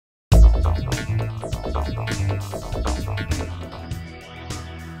Hello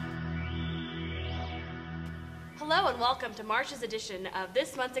and welcome to March's edition of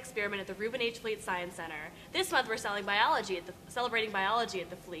this month's experiment at the Reuben H. Fleet Science Center. This month we're celebrating biology at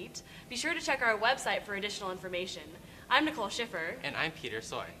the Fleet. Be sure to check our website for additional information. I'm Nicole Schiffer. And I'm Peter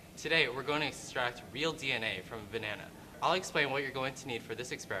Soy. Today we're going to extract real DNA from a banana. I'll explain what you're going to need for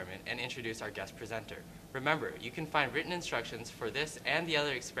this experiment and introduce our guest presenter. Remember, you can find written instructions for this and the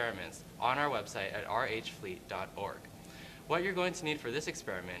other experiments on our website at rhfleet.org. What you're going to need for this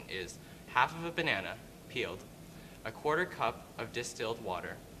experiment is half of a banana, peeled, a quarter cup of distilled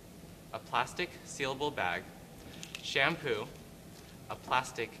water, a plastic sealable bag, shampoo, a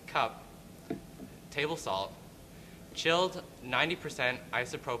plastic cup, table salt, chilled 90%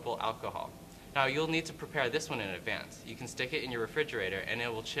 isopropyl alcohol. Now you'll need to prepare this one in advance. You can stick it in your refrigerator and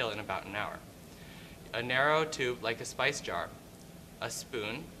it will chill in about an hour. A narrow tube like a spice jar, a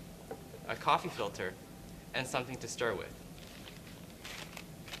spoon, a coffee filter, and something to stir with.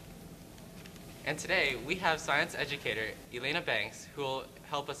 And today we have science educator Elena Banks who will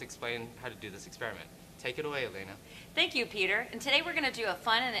help us explain how to do this experiment. Take it away, Elena. Thank you, Peter. And today we're going to do a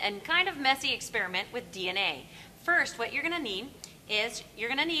fun and kind of messy experiment with DNA. First, what you're going to need is you're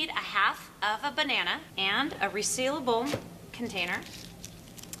going to need a half of a banana and a resealable container.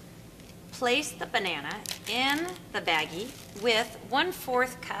 Place the banana in the baggie with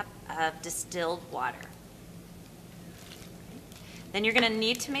 1/4 cup of distilled water. Then you're going to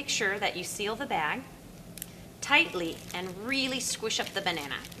need to make sure that you seal the bag tightly and really squish up the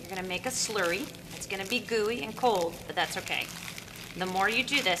banana. You're going to make a slurry. It's going to be gooey and cold, but that's okay. The more you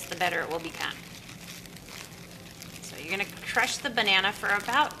do this, the better it will become. So you're going to crush the banana for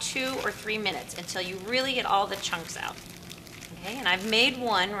about 2 or 3 minutes until you really get all the chunks out. Okay, and I've made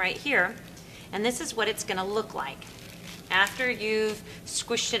one right here, and this is what it's going to look like after you've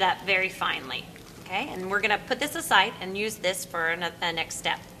squished it up very finely. Okay, and we're going to put this aside and use this for the next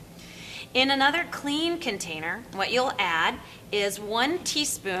step. In another clean container, what you'll add is 1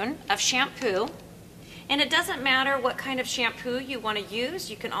 teaspoon of shampoo. And it doesn't matter what kind of shampoo you want to use.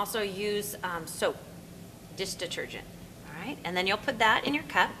 You can also use soap, dish detergent. All right, and then you'll put that in your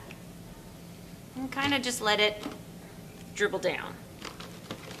cup and kind of just let it dribble down.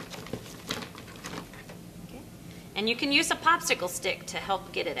 Okay. And you can use a popsicle stick to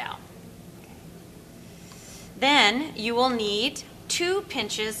help get it out. Then you will need 2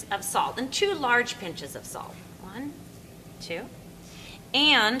 pinches of salt, and 2 large pinches of salt. 1, 2,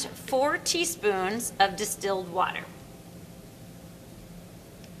 and 4 teaspoons of distilled water.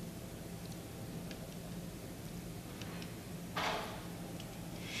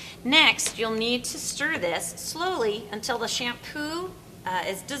 Next, you'll need to stir this slowly until the shampoo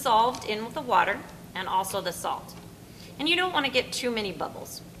is dissolved in with the water and also the salt. And you don't want to get too many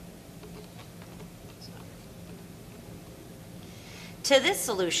bubbles. To this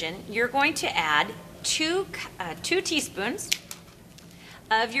solution, you're going to add 2 teaspoons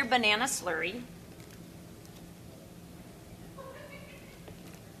of your banana slurry.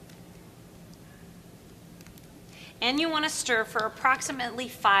 And you want to stir for approximately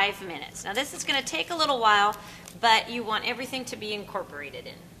 5 minutes. Now this is going to take a little while, but you want everything to be incorporated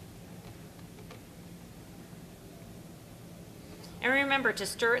in. And remember to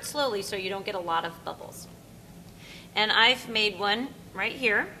stir it slowly so you don't get a lot of bubbles. And I've made one right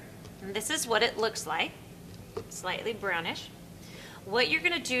here, and this is what it looks like, slightly brownish. What you're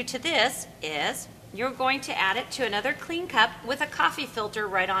going to do to this is you're going to add it to another clean cup with a coffee filter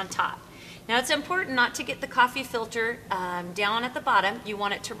right on top. Now it's important not to get the coffee filter down at the bottom. You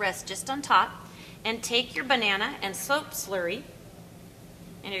want it to rest just on top. And take your banana and soap slurry,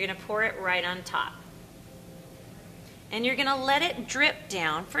 and you're going to pour it right on top. And you're going to let it drip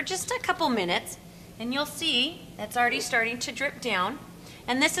down for just a couple minutes. And you'll see it's already starting to drip down.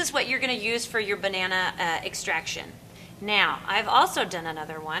 And this is what you're going to use for your banana extraction. Now, I've also done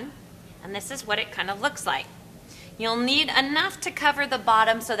another one, and this is what it kind of looks like. You'll need enough to cover the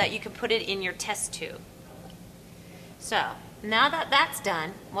bottom so that you can put it in your test tube. So, now that that's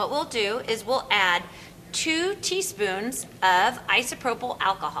done, what we'll do is we'll add 2 teaspoons of isopropyl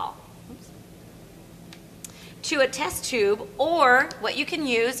alcohol to a test tube, or what you can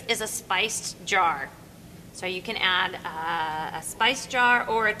use is a spiced jar. So you can add a spice jar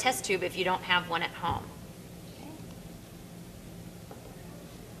or a test tube if you don't have one at home.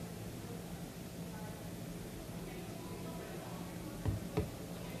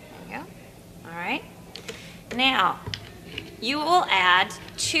 There you go. All right. Now, you will add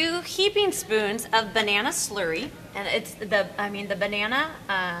 2 heaping spoons of banana slurry, and it's the banana.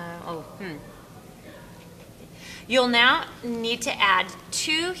 You'll now need to add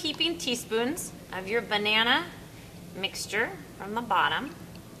 2 heaping teaspoons of your banana mixture from the bottom.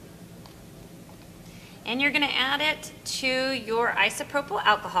 And you're going to add it to your isopropyl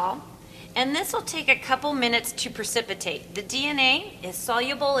alcohol. And this will take a couple minutes to precipitate. The DNA is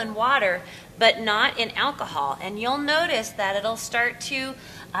soluble in water, but not in alcohol. And you'll notice that it'll start to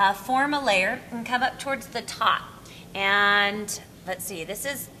form a layer and come up towards the top. And let's see, this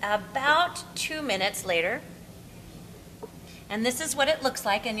is about 2 minutes later. And this is what it looks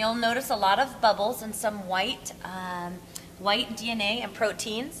like. And you'll notice a lot of bubbles and some white DNA and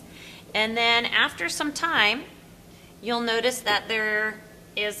proteins. And then after some time, you'll notice that there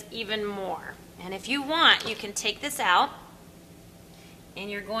is even more. And if you want, you can take this out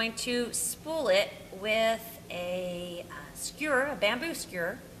and you're going to spool it with a skewer, a bamboo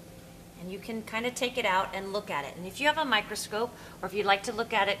skewer, and you can kind of take it out and look at it. And if you have a microscope or if you'd like to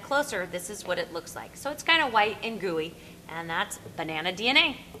look at it closer, this is what it looks like. So it's kind of white and gooey, and that's banana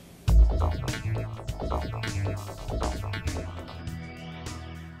DNA.